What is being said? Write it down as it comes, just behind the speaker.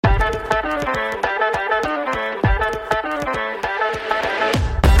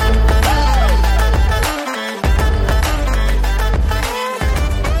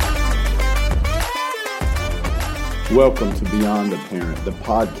Welcome to Beyond the Parent, the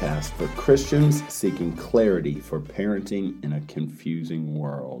podcast for Christians seeking clarity for parenting in a confusing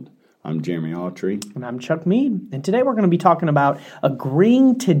world. I'm Jeremy Autry. And I'm Chuck Mead. And today we're going to be talking about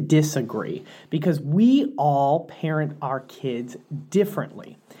agreeing to disagree, because we all parent our kids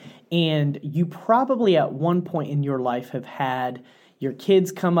differently. And you probably at one point in your life have had your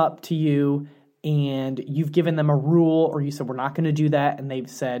kids come up to you and you've given them a rule, or you said, we're not going to do that. And they've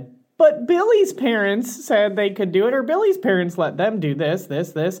said, but Billy's parents said they could do it, or Billy's parents let them do this.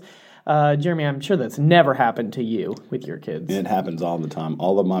 Jeremy, I'm sure that's never happened to you with your kids. It happens all the time.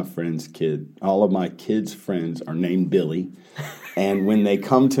 All of my kids' friends are named Billy. And when they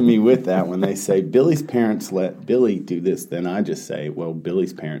come to me with that, when they say, Billy's parents let Billy do this, then I just say, well,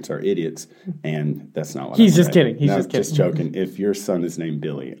 Billy's parents are idiots. And that's not what He's just kidding. He's just joking. If your son is named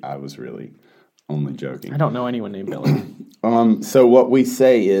Billy, I was really only joking. I don't know anyone named Billy. So what we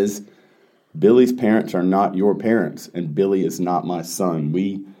say is, Billy's parents are not your parents, and Billy is not my son.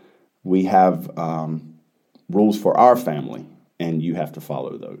 We have rules for our family, and you have to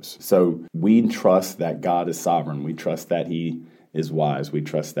follow those. So we trust that God is sovereign. We trust that He is wise. We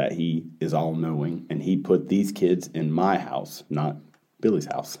trust that He is all-knowing, and He put these kids in my house, not Billy's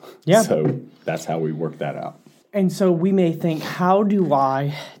house. Yeah. So that's how we work that out. And so we may think, how do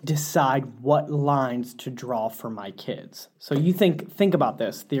I decide what lines to draw for my kids? So you think about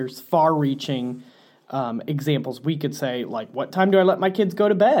this. There's far-reaching examples. We could say, like, what time do I let my kids go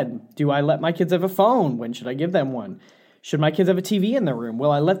to bed? Do I let my kids have a phone? When should I give them one? Should my kids have a TV in their room?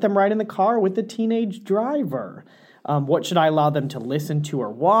 Will I let them ride in the car with the teenage driver? What should I allow them to listen to or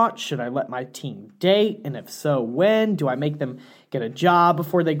watch? Should I let my teen date? And if so, when? Do I make them get a job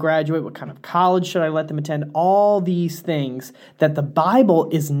before they graduate? What kind of college should I let them attend? All these things that the Bible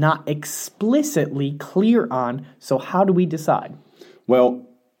is not explicitly clear on. So how do we decide? Well,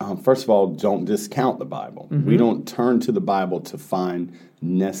 first of all, don't discount the Bible. Mm-hmm. We don't turn to the Bible to find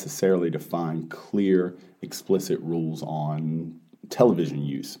clear, explicit rules on television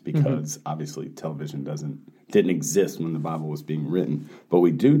use, because obviously television didn't exist when the Bible was being written. But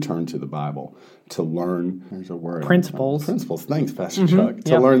we do turn to the Bible to learn, there's a word. Principles. Principles. Thanks, Pastor Chuck.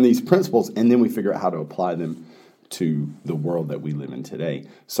 To learn these principles, and then we figure out how to apply them to the world that we live in today.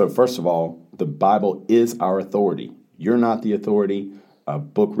 So first of all, the Bible is our authority. You're not the authority. A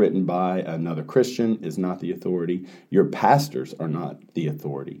book written by another Christian is not the authority. Your pastors are not the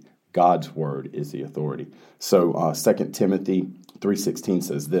authority. God's word is the authority. So 2 Timothy 3:16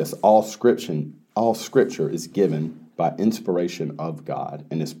 says this, all scripture is given by inspiration of God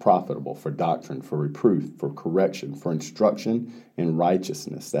and is profitable for doctrine, for reproof, for correction, for instruction in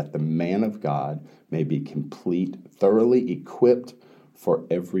righteousness, that the man of God may be complete, thoroughly equipped for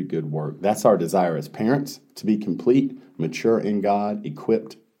every good work. That's our desire as parents, to be complete, mature in God,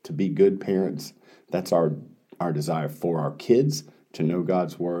 equipped to be good parents. That's our desire for our kids, to know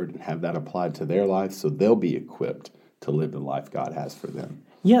God's word and have that applied to their life so they'll be equipped to live the life God has for them.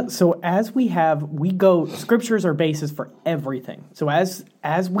 Yeah, so scriptures are basis for everything. So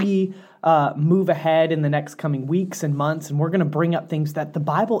as we move ahead in the next coming weeks and months, and we're going to bring up things that the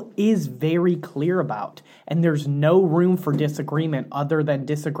Bible is very clear about, and there's no room for disagreement other than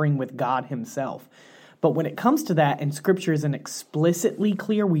disagreeing with God himself. But when it comes to that, and Scripture isn't explicitly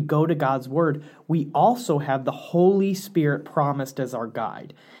clear, we go to God's Word. We also have the Holy Spirit promised as our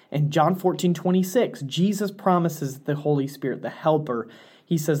guide. In John 14:26, Jesus promises the Holy Spirit, the Helper.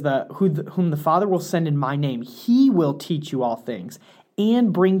 He says that whom the Father will send in my name, He will teach you all things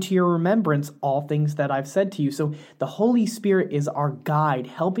and bring to your remembrance all things that I've said to you. So the Holy Spirit is our guide,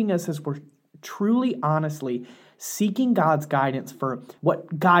 helping us as we're truly, honestly seeking God's guidance for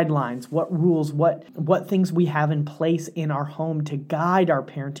what guidelines, what rules, what things we have in place in our home to guide our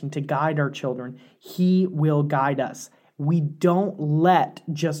parenting, to guide our children. He will guide us. We don't let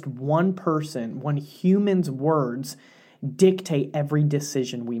just one human's words dictate every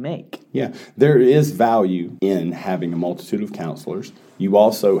decision we make. Yeah, there is value in having a multitude of counselors. You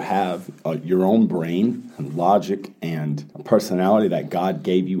also have your own brain and logic and personality that God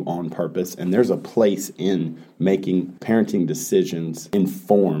gave you on purpose. And there's a place in making parenting decisions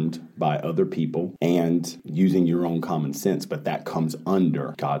informed by other people and using your own common sense. But that comes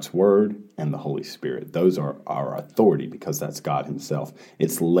under God's word and the Holy Spirit. Those are our authority because that's God himself.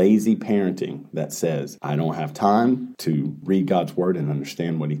 It's lazy parenting that says, I don't have time to read God's word and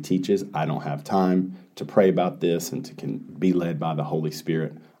understand what he teaches. I don't have time to pray about this and to be led by the Holy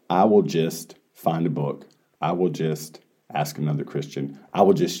Spirit. I will just find a book. I will just ask another Christian. I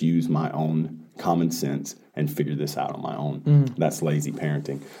will just use my own common sense and figure this out on my own. That's lazy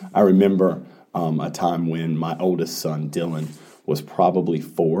parenting. I remember a time when my oldest son, Dylan, was probably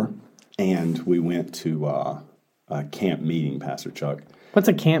 4, and we went to camp meeting, Pastor Chuck. What's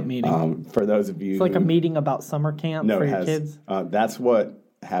a camp meeting? For those of you, it's like a meeting about summer camp for your kids. That's what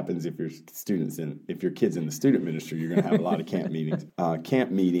happens if your kids in the student ministry. You're going to have a lot of camp meetings. Camp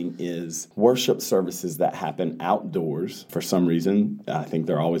meeting is worship services that happen outdoors. For some reason, I think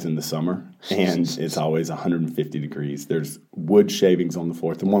they're always in the summer, and it's always 150 degrees. There's wood shavings on the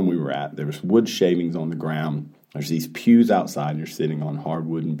floor. The one we were at, there was wood shavings on the ground. There's these pews outside, and you're sitting on hard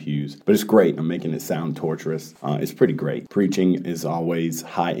wooden pews. But it's great. I'm making it sound torturous. It's pretty great. Preaching is always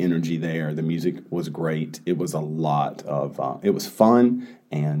high energy there. The music was great. It was a lot of, it was fun,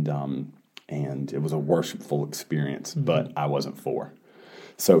 and it was a worshipful experience, but I wasn't 4.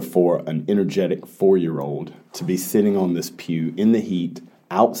 So for an energetic 4-year-old to be sitting on this pew in the heat,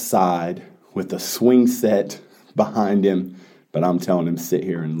 outside, with a swing set behind him, but I'm telling him, sit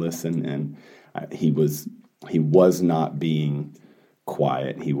here and listen, and he was not being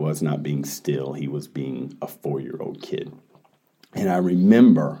quiet. He was not being still. He was being a 4-year-old kid. And I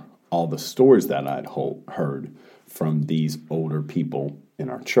remember all the stories that I'd heard from these older people in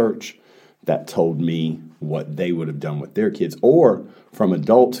our church that told me what they would have done with their kids, or from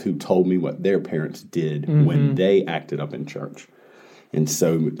adults who told me what their parents did when they acted up in church. And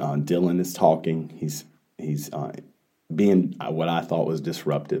so Dylan is talking. He's being what I thought was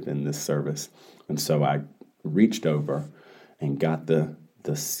disruptive in this service. And so I reached over and got the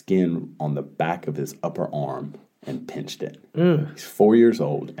skin on the back of his upper arm and pinched it. He's 4 years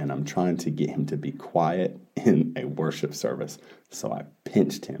old, and I'm trying to get him to be quiet in a worship service. So I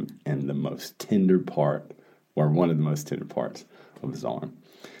pinched him in the most tender part, or one of the most tender parts of his arm.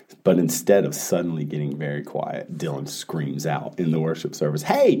 But instead of suddenly getting very quiet, Dylan screams out in the worship service,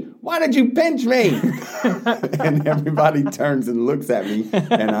 "Hey, why did you pinch me?" And everybody turns and looks at me,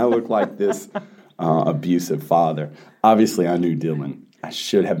 and I look like this abusive father. Obviously, I knew Dylan. I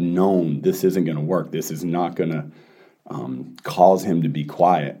should have known this isn't going to work. This is not going to cause him to be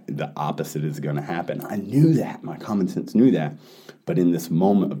quiet. The opposite is going to happen. I knew that. My common sense knew that. But in this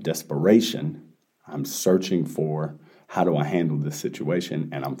moment of desperation, I'm searching for, how do I handle this situation?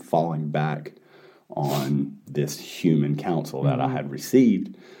 And I'm falling back on this human counsel that I had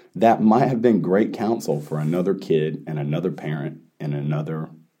received that might have been great counsel for another kid and another parent in another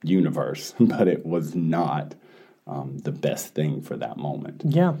universe, but it was not the best thing for that moment.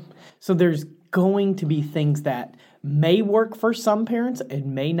 Yeah. So there's going to be things that may work for some parents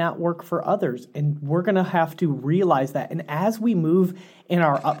and may not work for others. And we're going to have to realize that. And as we move in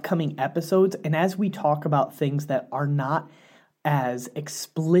our upcoming episodes, and as we talk about things that are not as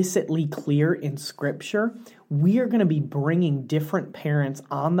explicitly clear in Scripture, we are going to be bringing different parents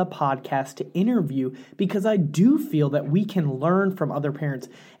on the podcast to interview, because I do feel that we can learn from other parents.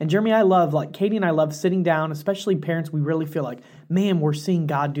 And Jeremy, Katie and I love sitting down, especially parents. We really feel like, man, we're seeing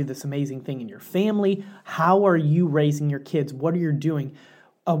God do this amazing thing in your family. How are you raising your kids? What are you doing?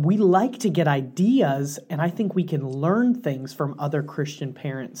 We like to get ideas, and I think we can learn things from other Christian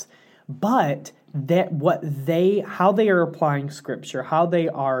parents. But how they are applying Scripture, how they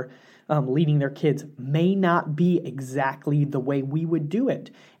are leading their kids may not be exactly the way we would do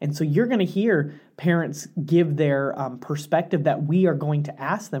it. And so you're going to hear parents give their perspective that we are going to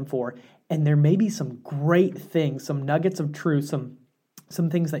ask them for. And there may be some great things, some nuggets of truth, some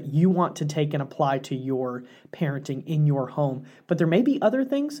things that you want to take and apply to your parenting in your home. But there may be other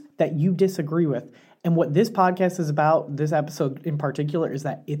things that you disagree with. And what this podcast is about, this episode in particular, is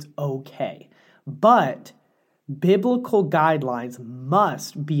that it's okay. But biblical guidelines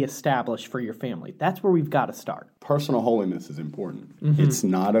must be established for your family. That's where we've got to start. Personal holiness is important. It's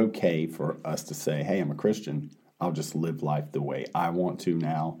not okay for us to say, hey, I'm a Christian. I'll just live life the way I want to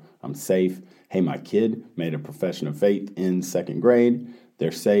now. I'm safe. Hey, my kid made a profession of faith in 2nd grade.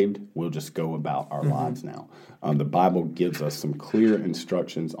 They're saved. We'll just go about our lives now. The Bible gives us some clear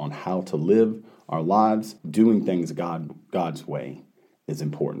instructions on how to live our lives. Doing things God's way is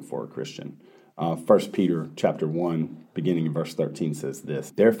important for a Christian. 1 Peter chapter 1, beginning in verse 13 says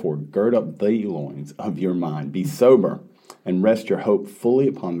this: "Therefore gird up the loins of your mind, be sober, and rest your hope fully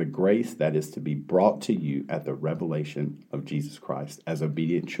upon the grace that is to be brought to you at the revelation of Jesus Christ, as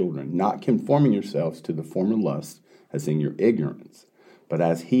obedient children, not conforming yourselves to the former lusts as in your ignorance, but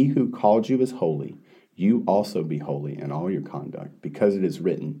as he who called you is holy, you also be holy in all your conduct, because it is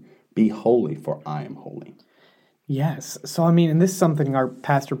written, be holy, for I am holy." Yes. So, and this is something our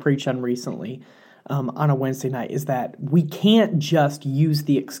pastor preached on recently on a Wednesday night, is that we can't just use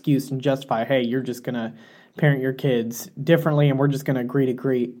the excuse and justify, hey, you're just going to parent your kids differently and we're just going to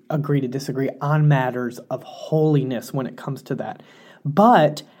agree to disagree on matters of holiness when it comes to that.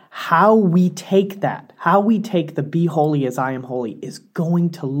 But how we take the be holy as I am holy, is going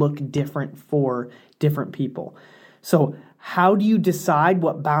to look different for different people. So how do you decide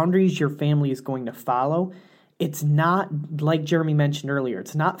what boundaries your family is going to follow? It's not, like Jeremy mentioned earlier,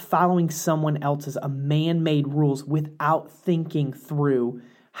 it's not following someone else's man-made rules without thinking through,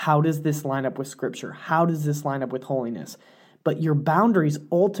 how does this line up with Scripture? How does this line up with holiness? But your boundaries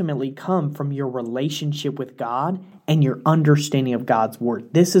ultimately come from your relationship with God and your understanding of God's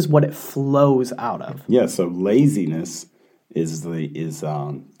word. This is what it flows out of. Yeah, so laziness is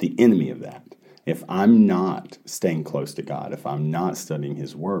the enemy of that. If I'm not staying close to God, if I'm not studying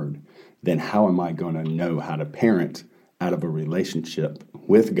his word, then how am I going to know how to parent out of a relationship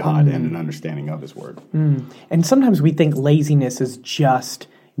with God and an understanding of his word? And sometimes we think laziness is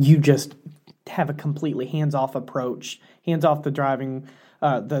you just have a completely hands-off approach, hands off the driving,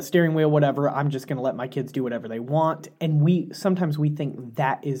 the steering wheel, whatever. I'm just going to let my kids do whatever they want. And sometimes we think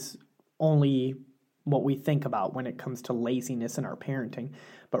that is only what we think about when it comes to laziness in our parenting.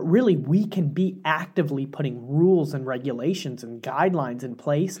 But really, we can be actively putting rules and regulations and guidelines in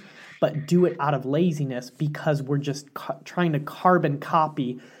place, but do it out of laziness because we're just trying to carbon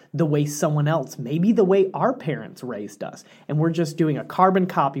copy the way someone else, maybe the way our parents raised us. And we're just doing a carbon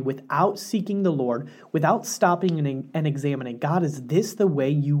copy without seeking the Lord, without stopping and examining, God, is this the way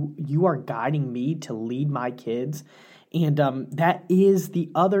you are guiding me to lead my kids? And that is the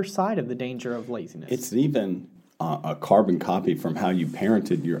other side of the danger of laziness. It's even a carbon copy from how you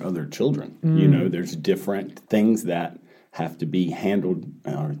parented your other children. You know, there's different things that have to be handled,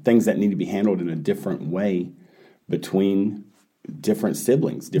 or things that need to be handled in a different way between different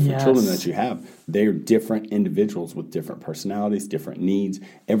siblings, different children that you have. They're different individuals with different personalities, different needs.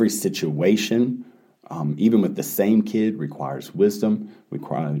 Every situation, even with the same kid, requires wisdom,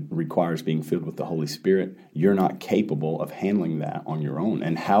 requires being filled with the Holy Spirit. You're not capable of handling that on your own.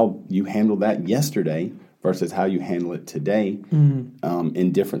 And how you handle that yesterday versus how you handle it today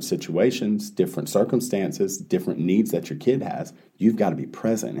in different situations, different circumstances, different needs that your kid has, you've got to be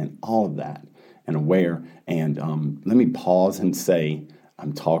present in all of that and aware. And let me pause and say,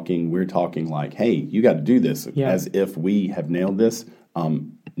 we're talking like, hey, you got to do this as if we have nailed this.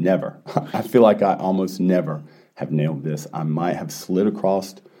 Never. I feel like I almost never have nailed this. I might have slid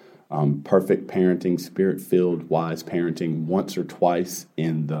across perfect parenting, spirit-filled, wise parenting once or twice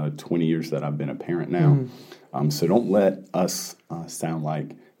in the 20 years that I've been a parent now. So don't let us sound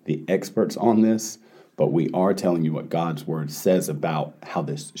like the experts on this, but we are telling you what God's word says about how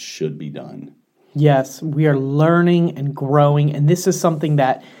this should be done. Yes, we are learning and growing, and this is something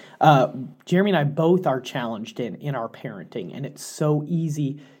that Jeremy and I both are challenged in our parenting, and it's so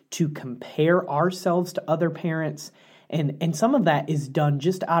easy to compare ourselves to other parents, and some of that is done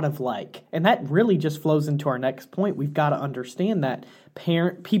just out of and that really just flows into our next point. We've got to understand that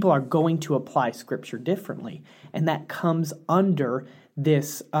people are going to apply Scripture differently, and that comes under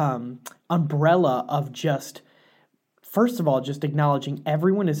this umbrella of just, first of all, just acknowledging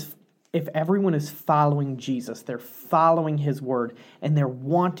if everyone is following Jesus, they're following his word, and they're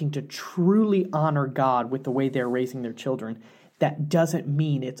wanting to truly honor God with the way they're raising their children, that doesn't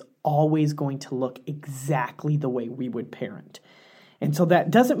mean it's always going to look exactly the way we would parent. And so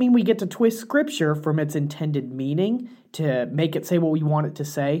that doesn't mean we get to twist Scripture from its intended meaning to make it say what we want it to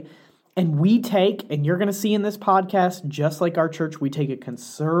say. And and you're going to see in this podcast, just like our church, we take a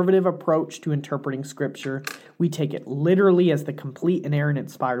conservative approach to interpreting Scripture. We take it literally as the complete, inerrant,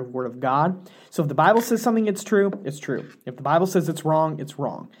 inspired Word of God. So if the Bible says something, it's true, it's true. If the Bible says it's wrong, it's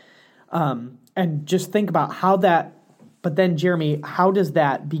wrong. And just think about but then Jeremy, how does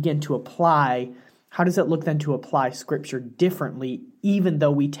that begin to apply? How does it look then to apply Scripture differently, even though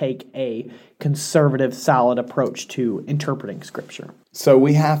we take a conservative, solid approach to interpreting Scripture? So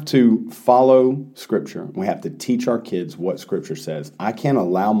we have to follow Scripture. We have to teach our kids what Scripture says. I can't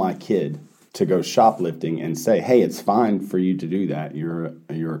allow my kid to go shoplifting and say, hey, it's fine for you to do that. You're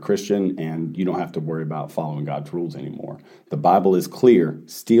a Christian and you don't have to worry about following God's rules anymore. The Bible is clear.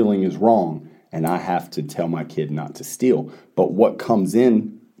 Stealing is wrong, and I have to tell my kid not to steal. But what comes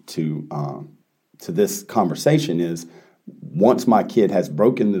in to this conversation is, once my kid has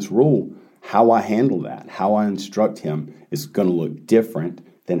broken this rule, how I handle that, how I instruct him is going to look different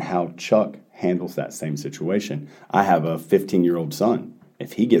than how Chuck handles that same situation. I have a 15-year-old son.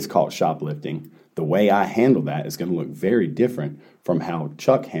 If he gets caught shoplifting, the way I handle that is going to look very different from how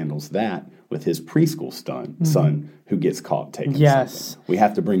Chuck handles that with his preschool son who gets caught taking something. We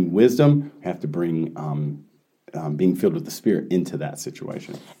have to bring wisdom. We have to bring being filled with the Spirit into that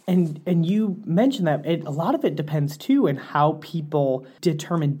situation. And you mentioned that a lot of it depends, too, in how people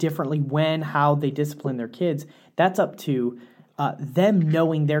determine differently how they discipline their kids. That's up to them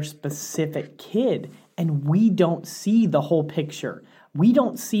knowing their specific kid, and we don't see the whole picture. we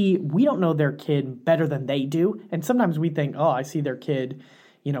don't know their kid better than they do. And sometimes we think, oh, I see their kid,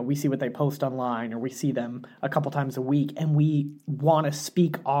 we see what they post online, or we see them a couple times a week, and we want to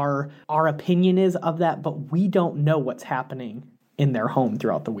speak our opinion is of that, but we don't know what's happening in their home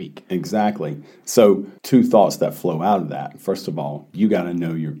throughout the week. Exactly. So 2 thoughts that flow out of that. First of all, you got to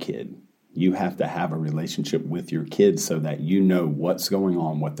know your kid. You have to have a relationship with your kids so that you know what's going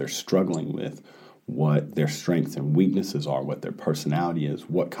on, what they're struggling with, what their strengths and weaknesses are, what their personality is,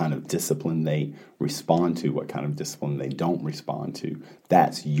 what kind of discipline they respond to, what kind of discipline they don't respond to.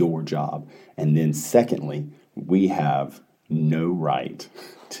 That's your job. And then secondly, we have no right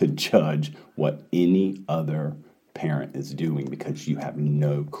to judge what any other parent is doing, because you have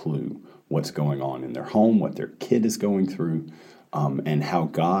no clue what's going on in their home, what their kid is going through, and how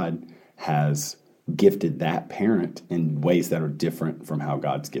God has gifted that parent in ways that are different from how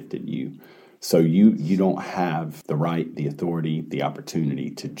God's gifted you. So you don't have the right, the authority, the opportunity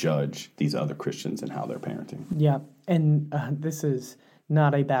to judge these other Christians and how they're parenting. Yeah, and this is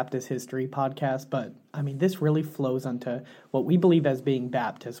not a Baptist history podcast, but this really flows onto what we believe as being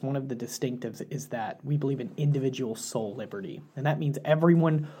Baptist. One of the distinctives is that we believe in individual soul liberty, and that means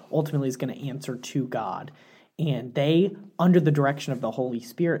everyone ultimately is going to answer to God. And they, under the direction of the Holy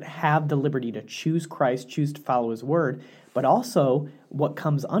Spirit, have the liberty to choose Christ, choose to follow his word. But also, what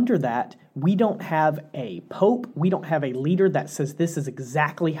comes under that, we don't have a pope, we don't have a leader that says this is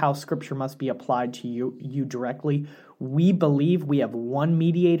exactly how Scripture must be applied to you directly. We believe we have one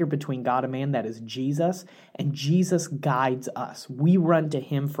mediator between God and man, that is Jesus, and Jesus guides us. We run to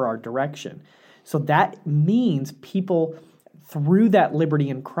him for our direction. So that means people, through that liberty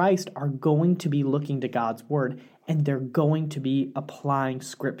in Christ, are going to be looking to God's word, and they're going to be applying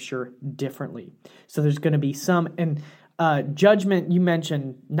Scripture differently. So there's going to be some, and judgment, you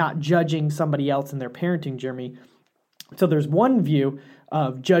mentioned not judging somebody else in their parenting, Jeremy. So there's one view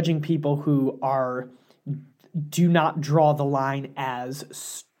of judging people who do not draw the line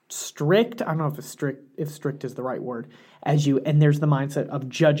as strict. I don't know if strict is the right word, as you, and there's the mindset of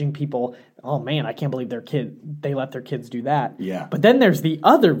judging people. Oh man, I can't believe they let their kids do that. Yeah. But then there's the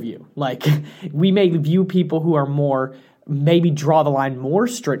other view. Like, we may view people who are maybe draw the line more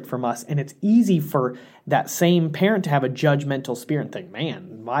strict from us, and it's easy for that same parent to have a judgmental spirit and think,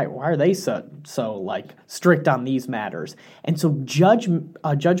 man, why are they so strict on these matters? And so a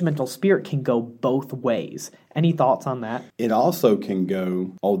judgmental spirit can go both ways. Any thoughts on that? It also can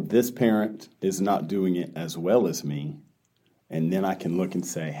go, oh, this parent is not doing it as well as me. And then I can look and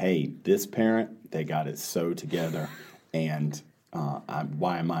say, hey, this parent, they got it so together, and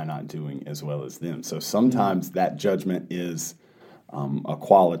why am I not doing as well as them? So sometimes that judgment is a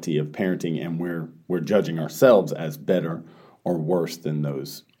quality of parenting, and we're judging ourselves as better or worse than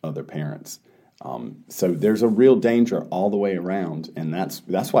those other parents. So there's a real danger all the way around, and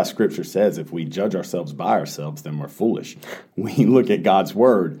that's why Scripture says if we judge ourselves by ourselves, then we're foolish. We look at God's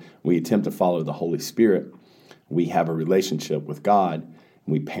Word, we attempt to follow the Holy Spirit, we have a relationship with God, and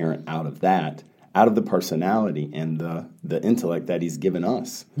we parent out of that, out of the personality and the intellect that he's given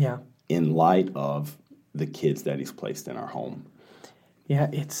us, in light of the kids that he's placed in our home. Yeah,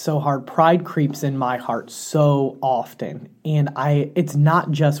 it's so hard. Pride creeps in my heart so often. And it's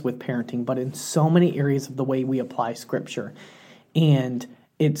not just with parenting, but in so many areas of the way we apply Scripture. And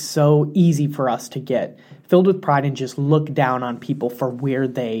it's so easy for us to get filled with pride and just look down on people for where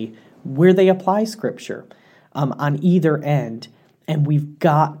they apply Scripture on either end. And we've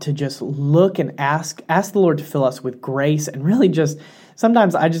got to just look and ask the Lord to fill us with grace, and really just,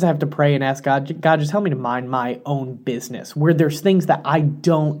 sometimes I just have to pray and ask God, just help me to mind my own business, where there's things that I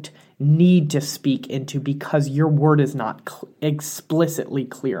don't need to speak into because your word is not explicitly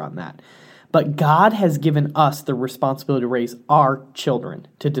clear on that. But God has given us the responsibility to raise our children,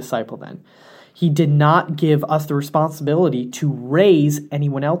 to disciple them. He did not give us the responsibility to raise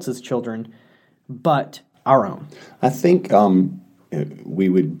anyone else's children, but our own. I think we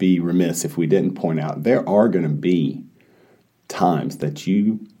would be remiss if we didn't point out there are going to be times that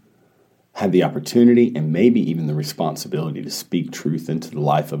you have the opportunity and maybe even the responsibility to speak truth into the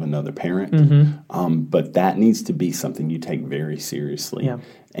life of another parent. Mm-hmm. But that needs to be something you take very seriously,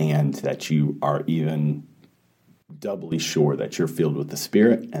 and that you are even doubly sure that you're filled with the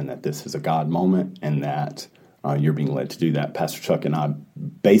Spirit and that this is a God moment, and that you're being led to do that. Pastor Chuck and I,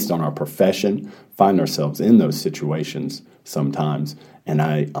 based on our profession, find ourselves in those situations sometimes, and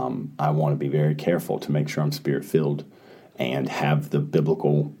I want to be very careful to make sure I'm Spirit-filled and have the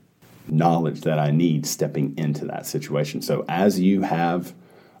biblical knowledge that I need stepping into that situation. So as you have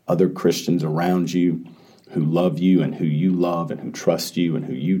other Christians around you who love you and who you love and who trust you and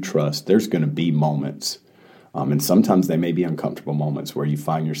who you trust, there's going to be moments And sometimes they may be uncomfortable moments where you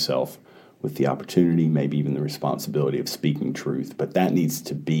find yourself with the opportunity, maybe even the responsibility of speaking truth. But that needs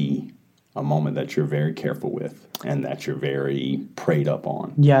to be a moment that you're very careful with and that you're very prayed up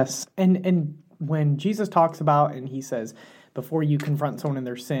on. Yes. And when Jesus talks about, and he says, before you confront someone in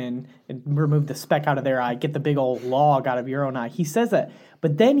their sin and remove the speck out of their eye, get the big old log out of your own eye. He says that.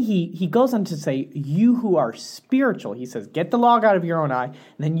 But then he goes on to say, you who are spiritual, he says, get the log out of your own eye. And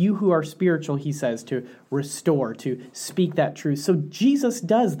then you who are spiritual, he says, to restore, to speak that truth. So Jesus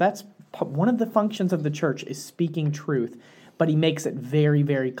does. That's one of the functions of the church, is speaking truth. But he makes it very,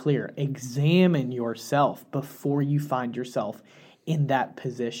 very clear. Examine yourself before you find yourself in that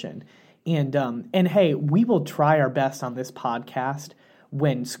position. And hey, we will try our best on this podcast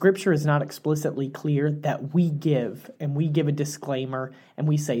when Scripture is not explicitly clear that we give a disclaimer and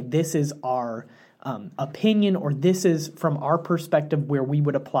we say this is our opinion, or this is from our perspective where we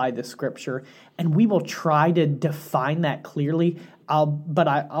would apply the Scripture, and we will try to define that clearly. I'll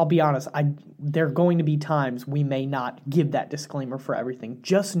be honest, there are going to be times we may not give that disclaimer for everything.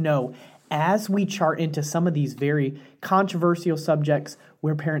 Just know, as we chart into some of these very controversial subjects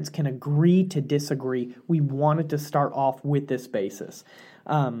where parents can agree to disagree, we wanted to start off with this basis,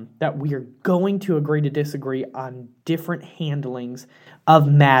 that we are going to agree to disagree on different handlings of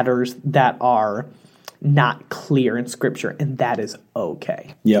matters that are not clear in Scripture, and that is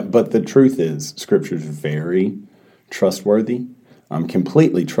okay. Yeah, but the truth is, Scripture is very trustworthy,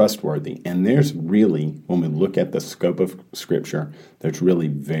 completely trustworthy. And there's really, when we look at the scope of Scripture, there's really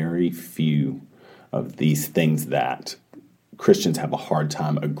very few of these things that Christians have a hard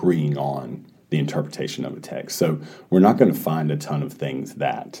time agreeing on the interpretation of a text. So we're not going to find a ton of things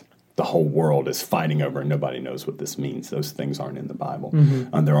that the whole world is fighting over and nobody knows what this means. Those things aren't in the Bible.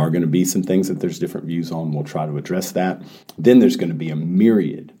 Mm-hmm. There are going to be some things that there's different views on. We'll try to address that. Then there's going to be a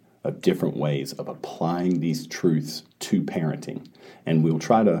myriad of different ways of applying these truths to parenting. And we'll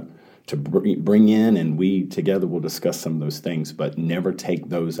try to bring in, and we together will discuss some of those things, but never take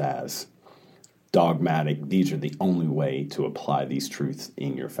those as dogmatic. These are the only way to apply these truths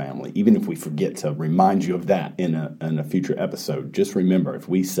in your family. Even if we forget to remind you of that in a future episode, just remember, if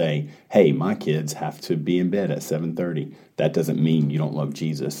we say, hey, my kids have to be in bed at 7:30, that doesn't mean you don't love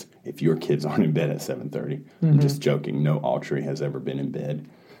Jesus if your kids aren't in bed at 7:30. Mm-hmm. I'm just joking. No Autry has ever been in bed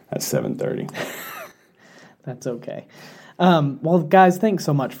at 7:30. That's okay. Well, guys, thanks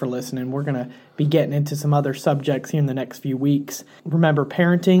so much for listening. We're going to be getting into some other subjects here in the next few weeks. Remember,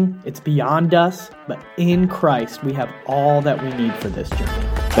 parenting, it's beyond us, but in Christ, we have all that we need for this journey.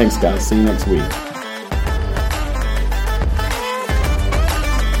 Thanks, guys. See you next week.